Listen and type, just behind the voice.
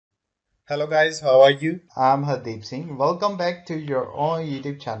Hello guys, how are you? I'm Hardeep Singh. Welcome back to your own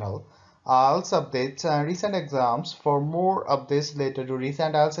YouTube channel. IELTS updates and recent exams. For more updates related to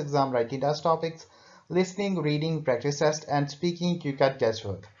recent IELTS exam writing test topics, listening, reading, practice test, and speaking, you can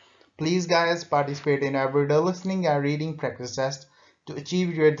guesswork. Please guys participate in everyday listening and reading practice test to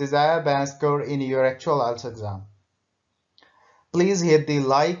achieve your desired band score in your actual IELTS exam. Please hit the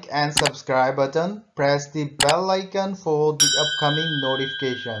like and subscribe button. Press the bell icon for the upcoming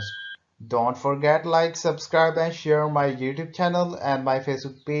notifications. Don't forget like, subscribe and share my YouTube channel and my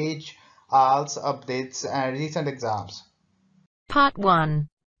Facebook page, IELTS updates and recent exams. Part 1.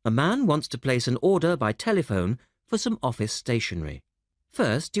 A man wants to place an order by telephone for some office stationery.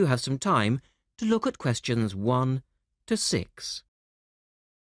 First, you have some time to look at questions 1 to 6.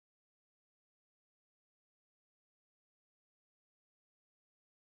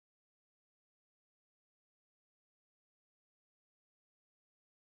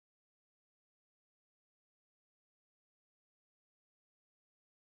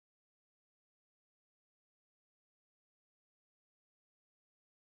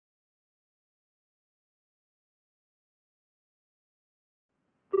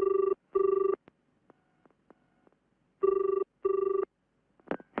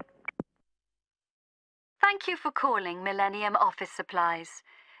 Thank you for calling Millennium Office Supplies.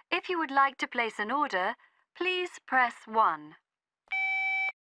 If you would like to place an order, please press 1.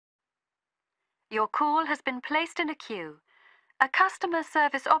 Your call has been placed in a queue. A customer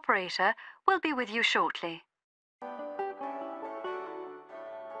service operator will be with you shortly.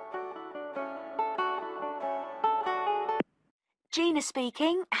 Gina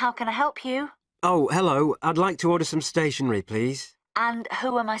speaking. How can I help you? Oh, hello. I'd like to order some stationery, please. And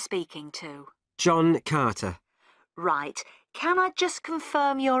who am I speaking to? John Carter. Right. Can I just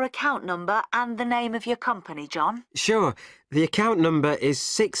confirm your account number and the name of your company, John? Sure. The account number is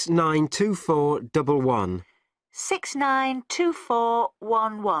 692411.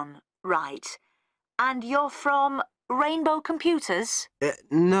 692411. Right. And you're from Rainbow Computers?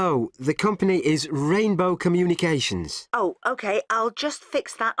 No, the company is Rainbow Communications. Oh, OK. I'll just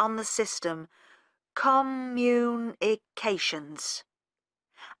fix that on the system. Communications.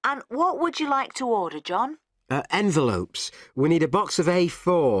 And what would you like to order, John? Envelopes. We need a box of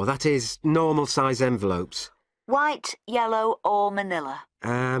A4, that is, normal size envelopes. White, yellow or manila?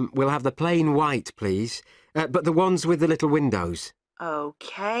 We'll have the plain white, please. But the ones with the little windows.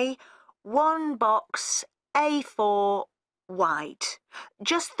 OK. One box, A4, white.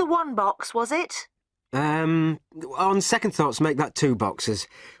 Just the one box, was it? On second thoughts, make that 2 boxes.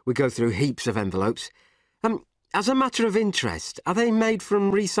 We go through heaps of envelopes. As a matter of interest, are they made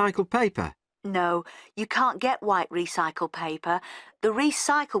from recycled paper? No, you can't get white recycled paper. The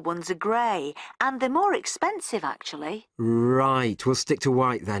recycled ones are grey, and they're more expensive, actually. Right, we'll stick to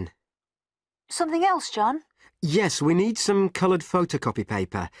white then. Something else, John? Yes, we need some coloured photocopy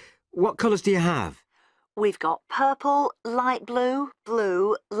paper. What colours do you have? We've got purple, light blue,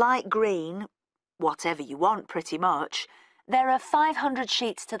 blue, light green, whatever you want, pretty much. There are 500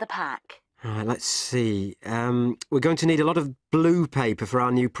 sheets to the pack. Right, let's see. We're going to need a lot of blue paper for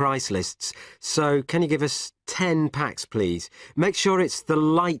our new price lists. So can you give us 10 packs, please? Make sure it's the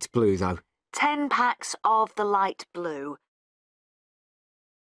light blue, though. 10 packs of the light blue.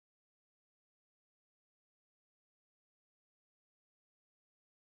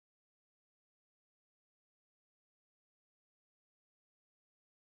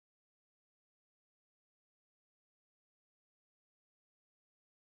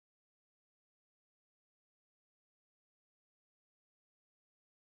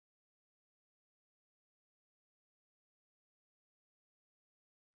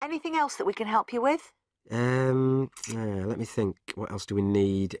 Anything else that we can help you with? Let me think. What else do we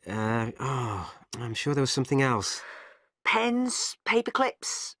need? I'm sure there was something else. Pens, paper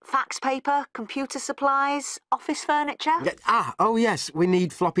clips, fax paper, computer supplies, office furniture? Oh yes, we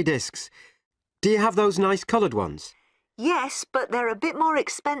need floppy disks. Do you have those nice coloured ones? Yes, but they're a bit more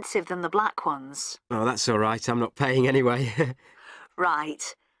expensive than the black ones. Oh, that's all right. I'm not paying anyway.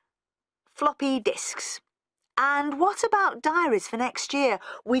 Right. Floppy disks. And what about diaries for next year?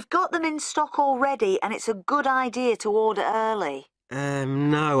 We've got them in stock already, and it's a good idea to order early.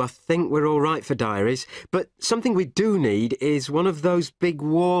 No, I think we're all right for diaries. But something we do need is one of those big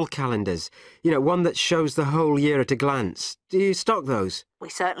wall calendars. You know, one that shows the whole year at a glance. Do you stock those? We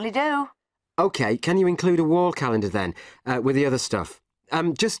certainly do. OK, can you include a wall calendar then, with the other stuff?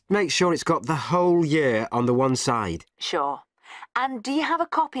 Just make sure it's got the whole year on the one side. Sure. And do you have a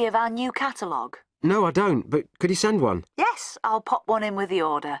copy of our new catalogue? No, I don't, but could you send one? Yes, I'll pop one in with the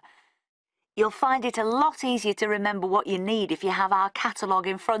order. You'll find it a lot easier to remember what you need if you have our catalogue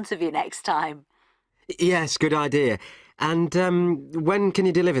in front of you next time. Yes, good idea. And when can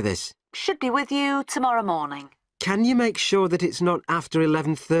you deliver this? Should be with you tomorrow morning. Can you make sure that it's not after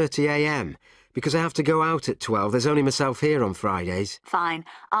 11:30 a.m? Because I have to go out at 12. There's only myself here on Fridays. Fine.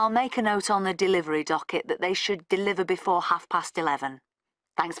 I'll make a note on the delivery docket that they should deliver before 11:30.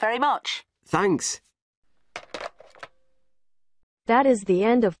 Thanks very much. Thanks. That is the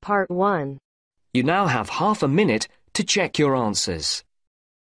end of part 1. You now have half a minute to check your answers.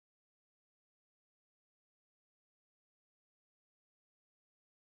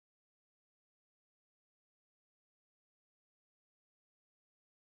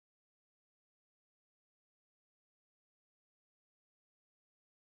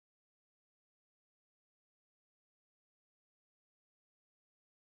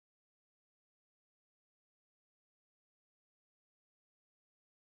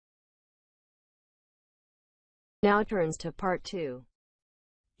 Now turns to part 2.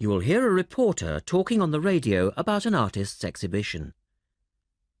 You will hear a reporter talking on the radio about an artist's exhibition.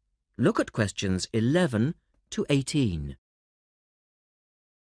 Look at questions 11 to 18.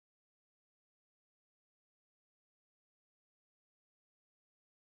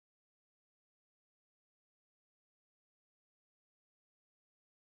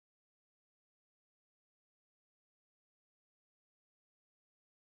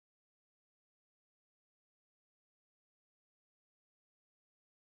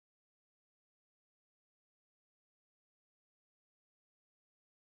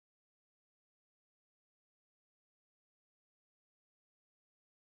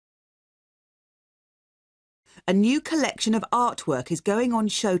 A new collection of artwork is going on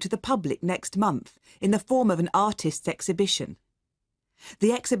show to the public next month in the form of an artist's exhibition.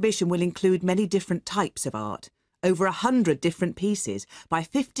 The exhibition will include many different types of art, over 100 different pieces by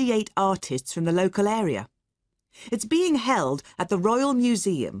 58 artists from the local area. It's being held at the Royal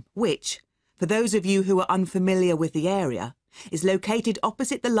Museum, which, for those of you who are unfamiliar with the area, is located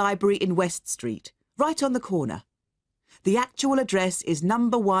opposite the library in West Street, right on the corner. The actual address is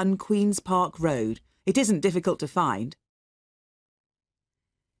number 1 Queen's Park Road. It isn't difficult to find.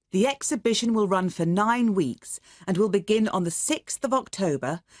 The exhibition will run for 9 weeks and will begin on the 6th of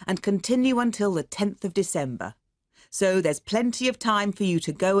October and continue until the 10th of December. So there's plenty of time for you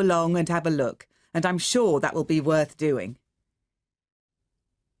to go along and have a look, and I'm sure that will be worth doing.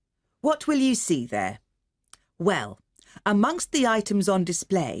 What will you see there? Well, amongst the items on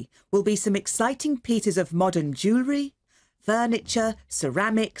display will be some exciting pieces of modern jewellery, furniture,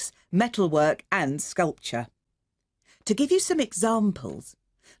 ceramics, metalwork and sculpture. To give you some examples,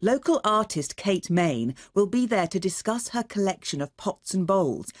 local artist Kate Main will be there to discuss her collection of pots and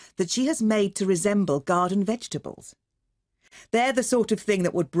bowls that she has made to resemble garden vegetables. They're the sort of thing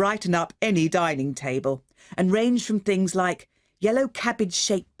that would brighten up any dining table and range from things like yellow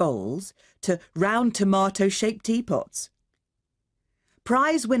cabbage-shaped bowls to round tomato-shaped teapots.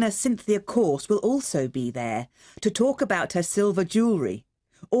 Prize winner Cynthia Corse will also be there to talk about her silver jewellery,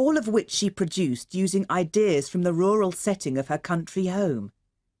 all of which she produced using ideas from the rural setting of her country home.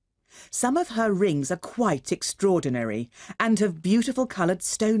 Some of her rings are quite extraordinary and have beautiful coloured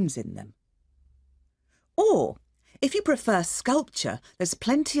stones in them. Or, if you prefer sculpture, there's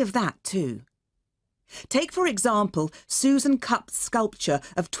plenty of that too. Take, for example, Susan Cupp's sculpture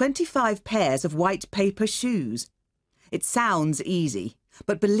of 25 pairs of white paper shoes. It sounds easy,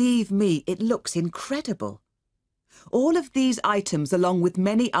 but believe me, it looks incredible. All of these items, along with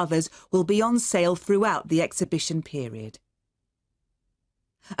many others, will be on sale throughout the exhibition period.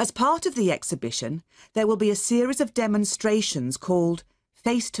 As part of the exhibition, there will be a series of demonstrations called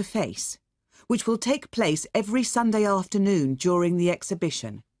Face to Face, which will take place every Sunday afternoon during the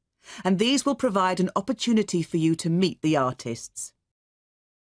exhibition, and these will provide an opportunity for you to meet the artists.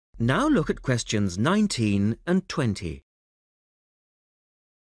 Now look at questions 19 and 20.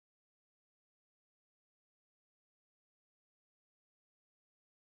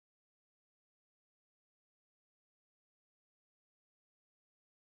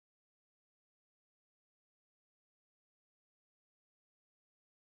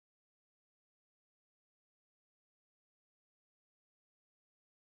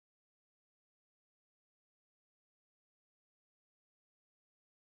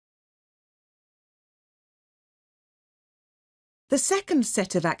 The second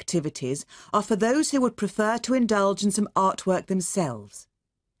set of activities are for those who would prefer to indulge in some artwork themselves.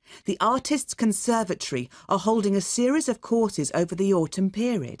 The Artists' Conservatory are holding a series of courses over the autumn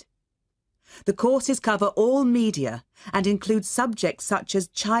period. The courses cover all media and include subjects such as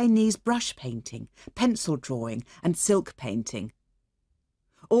Chinese brush painting, pencil drawing and silk painting.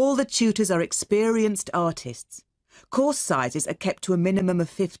 All the tutors are experienced artists. Course sizes are kept to a minimum of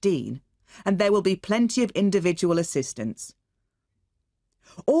 15, and there will be plenty of individual assistance.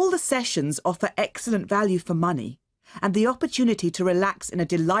 All the sessions offer excellent value for money and the opportunity to relax in a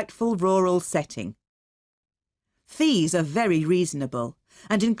delightful rural setting. Fees are very reasonable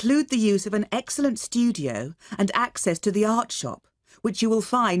and include the use of an excellent studio and access to the art shop, which you will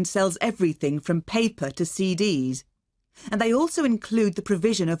find sells everything from paper to CDs. And they also include the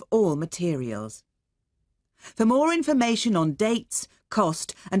provision of all materials. For more information on dates,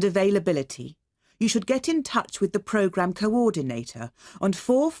 cost and availability, you should get in touch with the programme coordinator on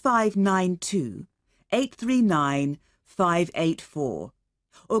 4592 839 584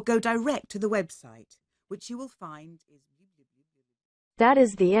 or go direct to the website, which you will find is... That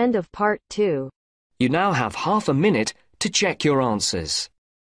is the end of part 2. You now have half a minute to check your answers.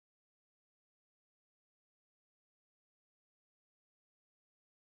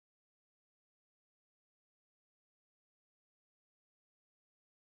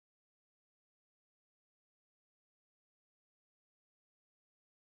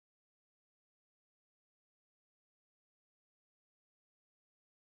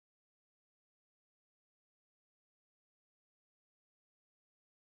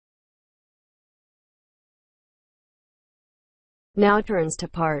 Now turns to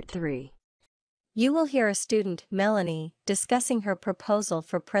part 3. You will hear a student, Melanie, discussing her proposal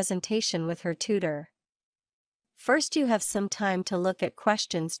for presentation with her tutor. First, you have some time to look at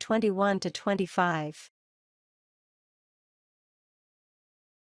questions 21 to 25.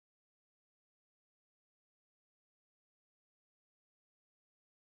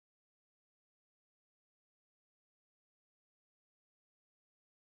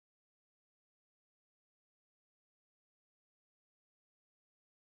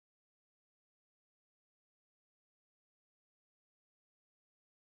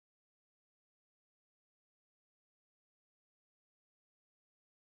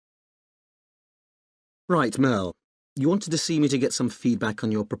 Right, Mel. You wanted to see me to get some feedback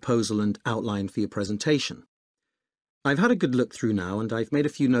on your proposal and outline for your presentation. I've had a good look through now and I've made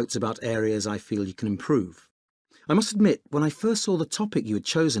a few notes about areas I feel you can improve. I must admit, when I first saw the topic you had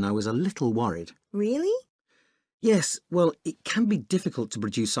chosen, I was a little worried. Really? Yes, well, it can be difficult to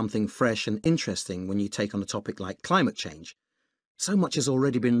produce something fresh and interesting when you take on a topic like climate change. So much has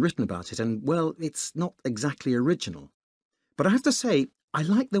already been written about it and, well, it's not exactly original. But I have to say, I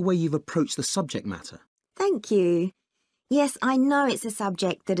like the way you've approached the subject matter. Thank you. Yes, I know it's a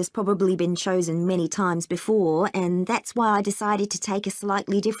subject that has probably been chosen many times before, and that's why I decided to take a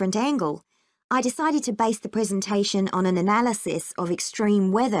slightly different angle. I decided to base the presentation on an analysis of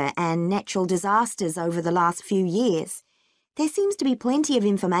extreme weather and natural disasters over the last few years. There seems to be plenty of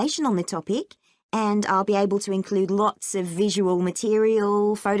information on the topic, and I'll be able to include lots of visual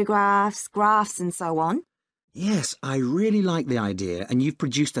material, photographs, graphs and so on. Yes, I really like the idea, and you've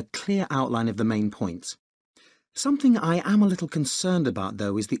produced a clear outline of the main points. Something I am a little concerned about,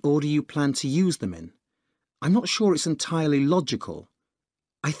 though, is the order you plan to use them in. I'm not sure it's entirely logical.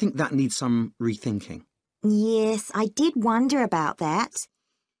 I think that needs some rethinking. Yes, I did wonder about that.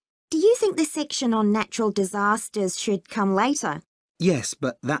 Do you think the section on natural disasters should come later? Yes,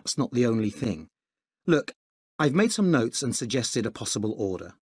 but that's not the only thing. Look, I've made some notes and suggested a possible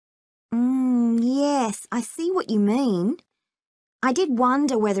order. Yes, I see what you mean. I did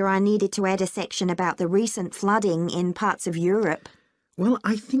wonder whether I needed to add a section about the recent flooding in parts of Europe. Well,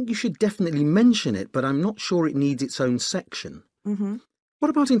 I think you should definitely mention it, but I'm not sure it needs its own section. What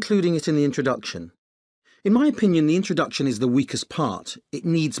about including it in the introduction? In my opinion, the introduction is the weakest part. It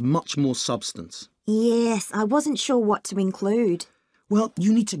needs much more substance. Yes, I wasn't sure what to include. Well,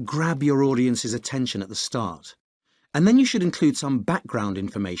 you need to grab your audience's attention at the start. And then you should include some background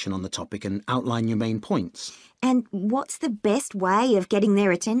information on the topic and outline your main points. And what's the best way of getting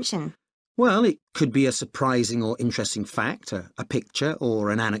their attention? Well, it could be a surprising or interesting fact, a picture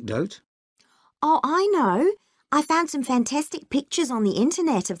or an anecdote. Oh, I know. I found some fantastic pictures on the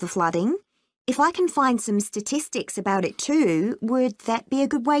internet of the flooding. If I can find some statistics about it too, would that be a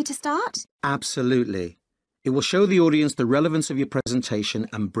good way to start? Absolutely. It will show the audience the relevance of your presentation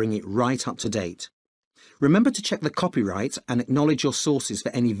and bring it right up to date. Remember to check the copyright and acknowledge your sources for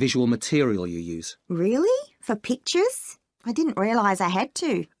any visual material you use. Really? For pictures? I didn't realise I had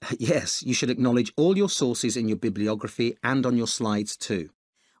to. Yes, you should acknowledge all your sources in your bibliography and on your slides too.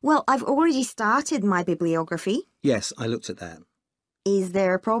 Well, I've already started my bibliography. Yes, I looked at that. Is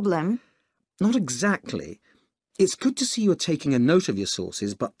there a problem? Not exactly. It's good to see you're taking a note of your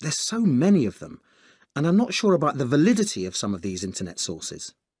sources, but there's so many of them, and I'm not sure about the validity of some of these internet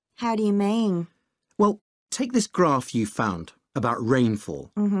sources. How do you mean? Well, take this graph you found. about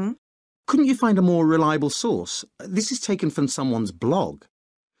rainfall. Mm-hmm. Couldn't you find a more reliable source? This is taken from someone's blog.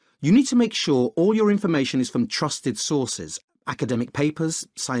 You need to make sure all your information is from trusted sources, academic papers,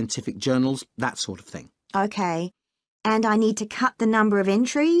 scientific journals, that sort of thing. OK. And I need to cut the number of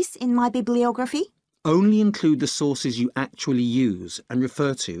entries in my bibliography? Only include the sources you actually use and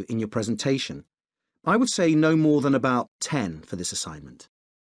refer to in your presentation. I would say no more than about 10 for this assignment.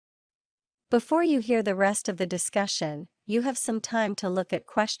 Before you hear the rest of the discussion, you have some time to look at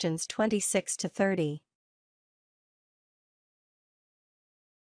questions 26 to 30.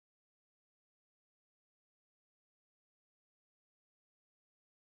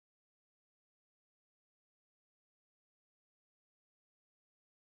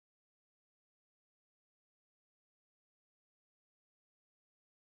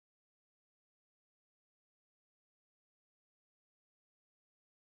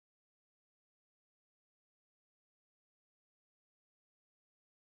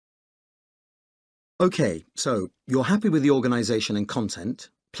 OK, so you're happy with the organisation and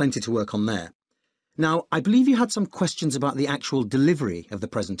content, plenty to work on there. Now, I believe you had some questions about the actual delivery of the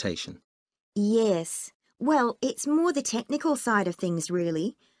presentation. Yes. Well, it's more the technical side of things,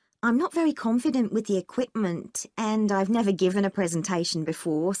 really. I'm not very confident with the equipment, and I've never given a presentation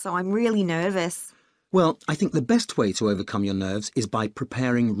before, so I'm really nervous. Well, I think the best way to overcome your nerves is by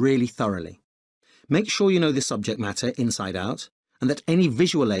preparing really thoroughly. Make sure you know the subject matter inside out, and that any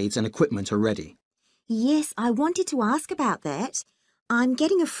visual aids and equipment are ready. Yes, I wanted to ask about that. I'm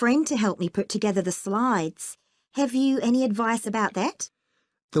getting a friend to help me put together the slides. Have you any advice about that?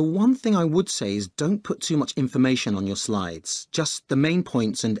 The one thing I would say is don't put too much information on your slides, just the main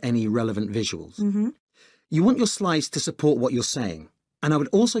points and any relevant visuals. Mm-hmm. You want your slides to support what you're saying, and I would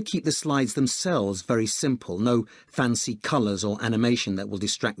also keep the slides themselves very simple, no fancy colours or animation that will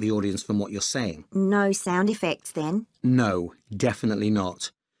distract the audience from what you're saying. No sound effects then? No, definitely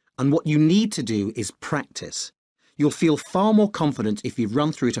not. And what you need to do is practice. You'll feel far more confident if you've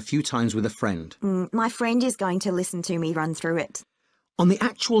run through it a few times with a friend. My friend is going to listen to me run through it. On the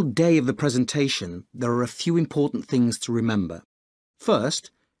actual day of the presentation, there are a few important things to remember. First,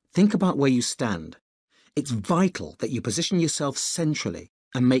 think about where you stand. It's vital that you position yourself centrally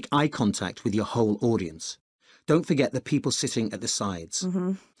and make eye contact with your whole audience. Don't forget the people sitting at the sides.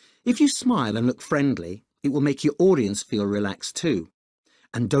 Mm-hmm. If you smile and look friendly, it will make your audience feel relaxed too.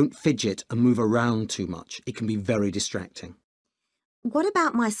 And don't fidget and move around too much. It can be very distracting. What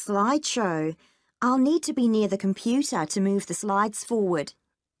about my slideshow? I'll need to be near the computer to move the slides forward.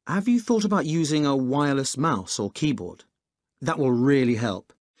 Have you thought about using a wireless mouse or keyboard? That will really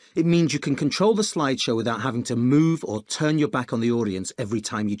help. It means you can control the slideshow without having to move or turn your back on the audience every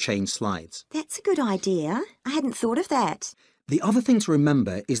time you change slides. That's a good idea. I hadn't thought of that. The other thing to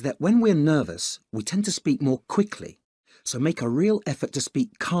remember is that when we're nervous, we tend to speak more quickly. So make a real effort to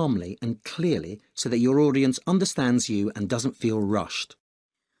speak calmly and clearly so that your audience understands you and doesn't feel rushed.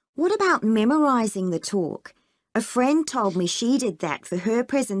 What about memorising the talk? A friend told me she did that for her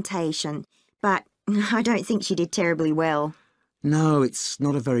presentation, but I don't think she did terribly well. No, it's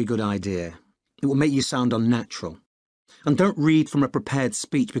not a very good idea. It will make you sound unnatural. And don't read from a prepared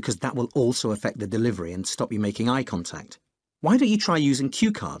speech because that will also affect the delivery and stop you making eye contact. Why don't you try using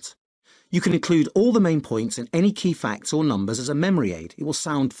cue cards? You can include all the main points and any key facts or numbers as a memory aid. It will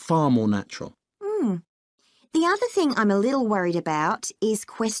sound far more natural. The other thing I'm a little worried about is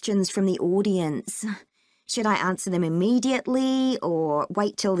questions from the audience. Should I answer them immediately or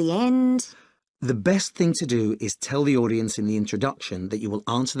wait till the end? The best thing to do is tell the audience in the introduction that you will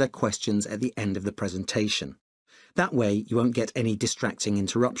answer their questions at the end of the presentation. That way you won't get any distracting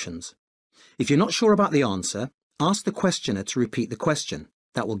interruptions. If you're not sure about the answer, ask the questioner to repeat the question.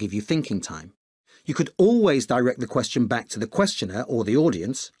 That will give you thinking time. You could always direct the question back to the questioner or the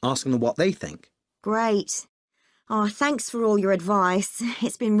audience, asking them what they think. Great. Oh, thanks for all your advice.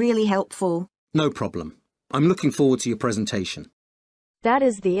 It's been really helpful. No problem. I'm looking forward to your presentation. That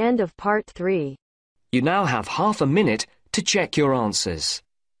is the end of part 3. You now have half a minute to check your answers.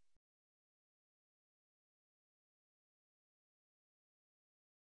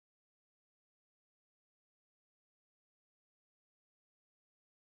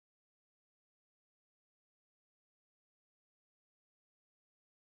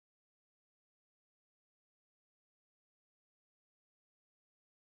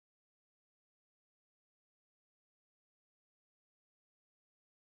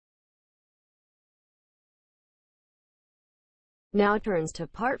 Now turns to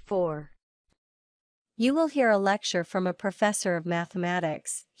part 4. You will hear a lecture from a professor of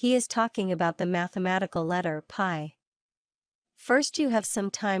mathematics. He is talking about the mathematical letter pi. First, you have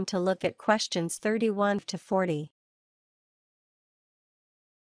some time to look at questions 31 to 40.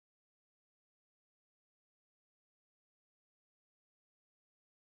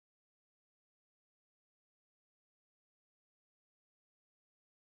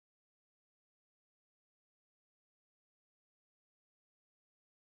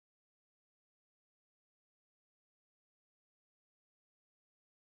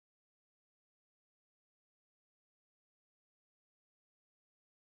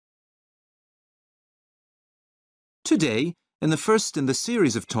 Today, in the first in the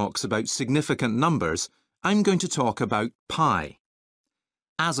series of talks about significant numbers, I'm going to talk about pi.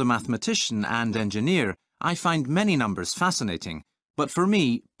 As a mathematician and engineer, I find many numbers fascinating, but for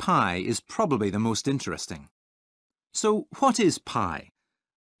me, pi is probably the most interesting. So, what is pi?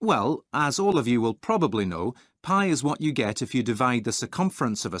 Well, as all of you will probably know, pi is what you get if you divide the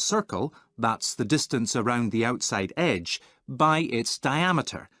circumference of a circle, that's the distance around the outside edge, by its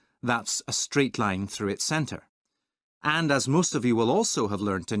diameter, that's a straight line through its centre. And as most of you will also have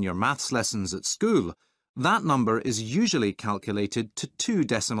learnt in your maths lessons at school, that number is usually calculated to 2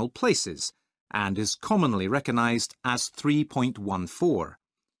 decimal places and is commonly recognised as 3.14.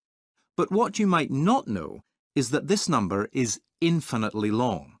 But what you might not know is that this number is infinitely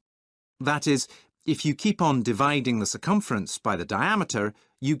long. That is, if you keep on dividing the circumference by the diameter,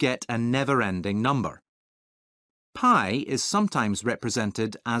 you get a never-ending number. Pi is sometimes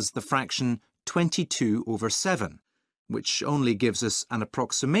represented as the fraction 22/7, which only gives us an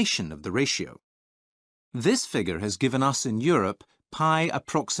approximation of the ratio. This figure has given us in Europe Pi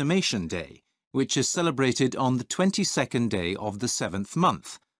Approximation Day, which is celebrated on the 22nd day of the 7th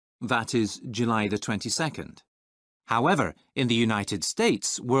month, that is, July the 22nd. However, in the United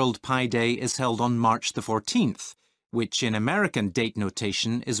States, World Pi Day is held on March the 14th, which in American date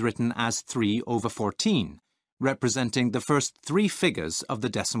notation is written as 3/14, representing the first 3 figures of the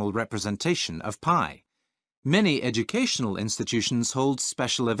decimal representation of pi. Many educational institutions hold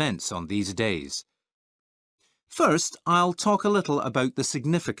special events on these days. First, I'll talk a little about the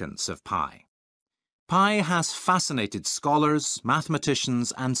significance of pi. Pi has fascinated scholars,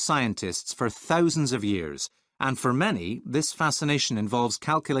 mathematicians and scientists for thousands of years, and for many, this fascination involves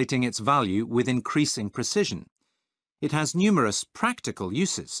calculating its value with increasing precision. It has numerous practical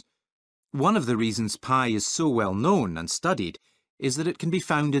uses. One of the reasons pi is so well known and studied is that it can be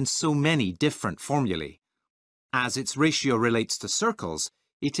found in so many different formulae. As its ratio relates to circles,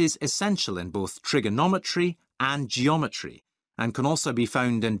 it is essential in both trigonometry and geometry, and can also be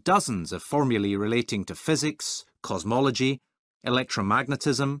found in dozens of formulae relating to physics, cosmology,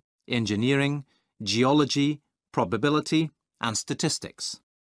 electromagnetism, engineering, geology, probability, and statistics.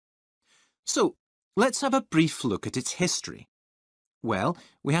 So, let's have a brief look at its history. Well,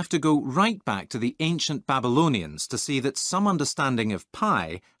 we have to go right back to the ancient Babylonians to see that some understanding of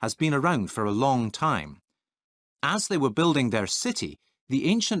pi has been around for a long time. As they were building their city, the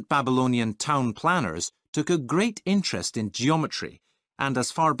ancient Babylonian town planners took a great interest in geometry, and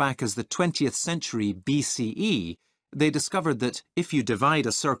as far back as the 20th century BCE, they discovered that if you divide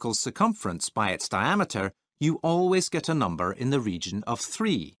a circle's circumference by its diameter, you always get a number in the region of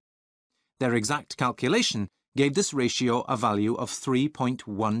 3. Their exact calculation gave this ratio a value of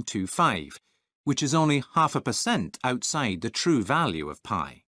 3.125, which is only 0.5% outside the true value of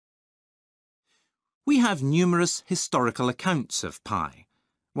pi. We have numerous historical accounts of pi.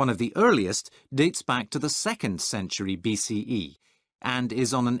 One of the earliest dates back to the 2nd century BCE and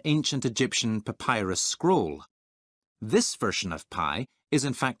is on an ancient Egyptian papyrus scroll. This version of pi is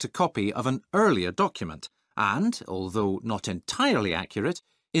in fact a copy of an earlier document and, although not entirely accurate,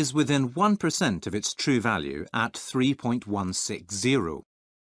 is within 1% of its true value at 3.160.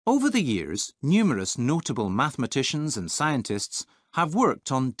 Over the years, numerous notable mathematicians and scientists have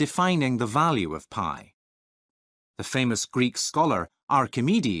worked on defining the value of pi. The famous Greek scholar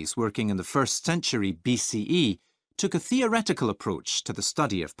Archimedes, working in the 1st century BCE, took a theoretical approach to the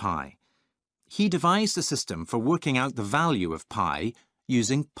study of pi. He devised a system for working out the value of pi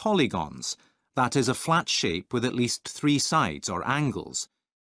using polygons, that is, a flat shape with at least 3 sides or angles.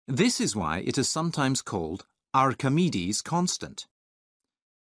 This is why it is sometimes called Archimedes' constant.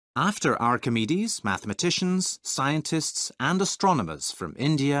 After Archimedes, mathematicians, scientists and astronomers from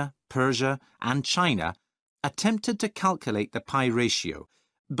India, Persia and China attempted to calculate the pi ratio,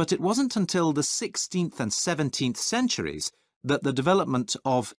 but it wasn't until the 16th and 17th centuries that the development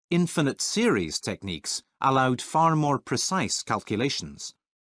of infinite series techniques allowed far more precise calculations.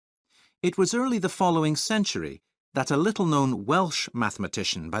 It was early the following century that a little-known Welsh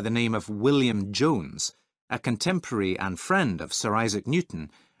mathematician by the name of William Jones, a contemporary and friend of Sir Isaac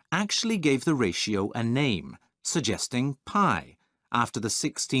Newton, actually gave the ratio a name, suggesting pi, after the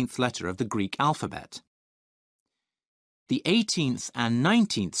 16th letter of the Greek alphabet. The 18th and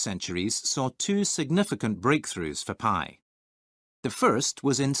 19th centuries saw 2 significant breakthroughs for pi. The first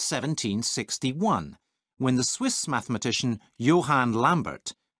was in 1761, when the Swiss mathematician Johann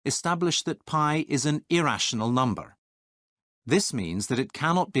Lambert established that pi is an irrational number. This means that it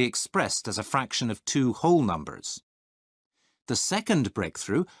cannot be expressed as a fraction of 2 whole numbers. The second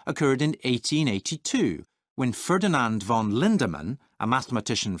breakthrough occurred in 1882, when Ferdinand von Lindemann, a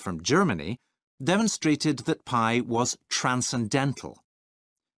mathematician from Germany, demonstrated that pi was transcendental.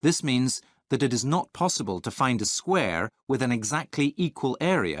 This means that it is not possible to find a square with an exactly equal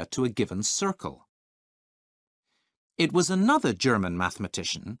area to a given circle. It was another German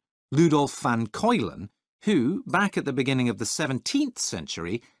mathematician, Rudolf van Keulen, who, back at the beginning of the 17th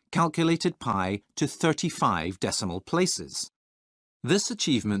century, calculated pi to 35 decimal places. This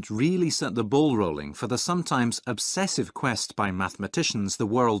achievement really set the ball rolling for the sometimes obsessive quest by mathematicians the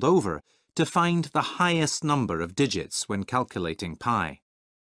world over to find the highest number of digits when calculating pi.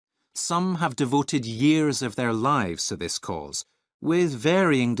 Some have devoted years of their lives to this cause, with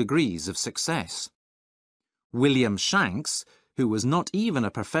varying degrees of success. William Shanks, who was not even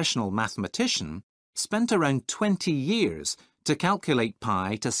a professional mathematician, spent around 20 years to calculate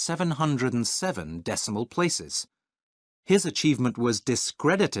pi to 707 decimal places. His achievement was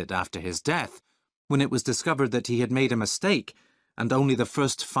discredited after his death, when it was discovered that he had made a mistake and only the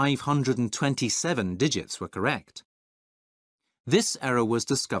first 527 digits were correct. This error was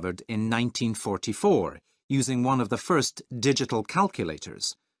discovered in 1944 using one of the first digital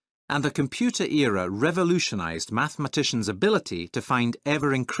calculators, and the computer era revolutionized mathematicians' ability to find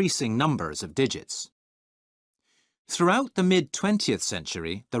ever-increasing numbers of digits. Throughout the mid-20th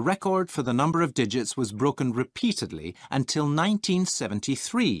century, the record for the number of digits was broken repeatedly until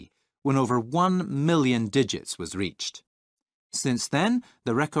 1973, when over 1 million digits was reached. Since then,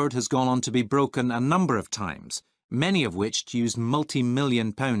 the record has gone on to be broken a number of times, many of which use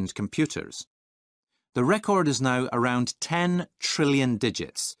multi-million-pound computers. The record is now around 10 trillion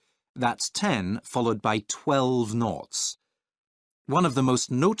digits. That's 10 followed by 12 noughts. One of the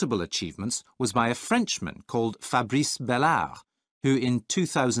most notable achievements was by a Frenchman called Fabrice Bellard, who in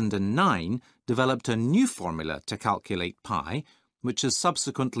 2009 developed a new formula to calculate pi, which has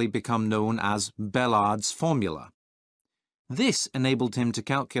subsequently become known as Bellard's formula. This enabled him to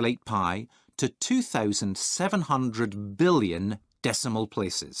calculate pi to 2,700 billion decimal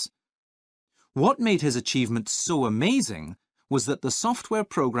places. What made his achievement so amazing was that the software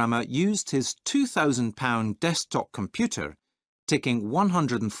programmer used his £2,000 desktop computer, taking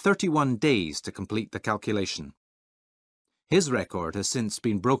 131 days to complete the calculation. His record has since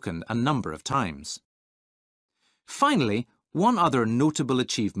been broken a number of times. Finally, one other notable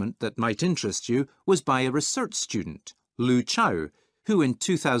achievement that might interest you was by a research student, Lu Chao, who in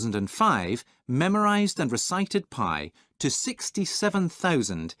 2005 memorized and recited pi to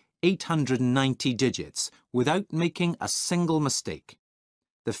 67,890 digits without making a single mistake.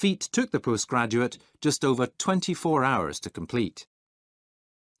 The feat took the postgraduate just over 24 hours to complete.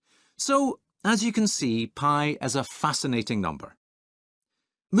 So, as you can see, pi is a fascinating number.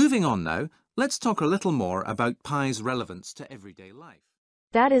 Moving on now, let's talk a little more about pi's relevance to everyday life.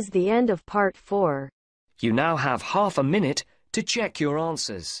 That is the end of part 4. You now have half a minute to check your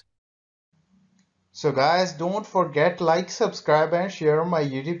answers. So guys, don't forget like, subscribe and share my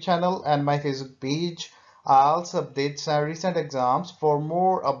YouTube channel and my Facebook page, IELTS updates and recent exams. For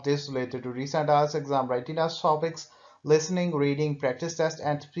more updates related to recent IELTS exam writing test topics, listening, reading, practice test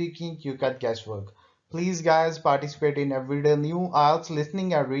and speaking, you got guesswork. Please guys, participate in everyday new IELTS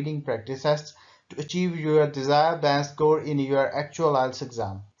listening and reading practice tests to achieve your desired band score in your actual IELTS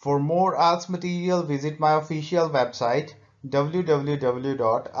exam. For more IELTS material, visit my official website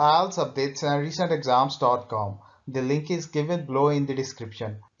www.ieltsupdatesandrecentexams.com. The link is given below in the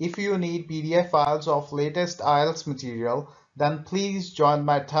description. If you need PDF files of latest IELTS material, then please join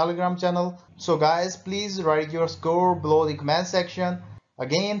my Telegram channel. So guys, please write your score below the comment section.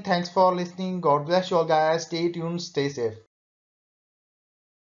 Again, thanks for listening. God bless you all guys. Stay tuned, stay safe.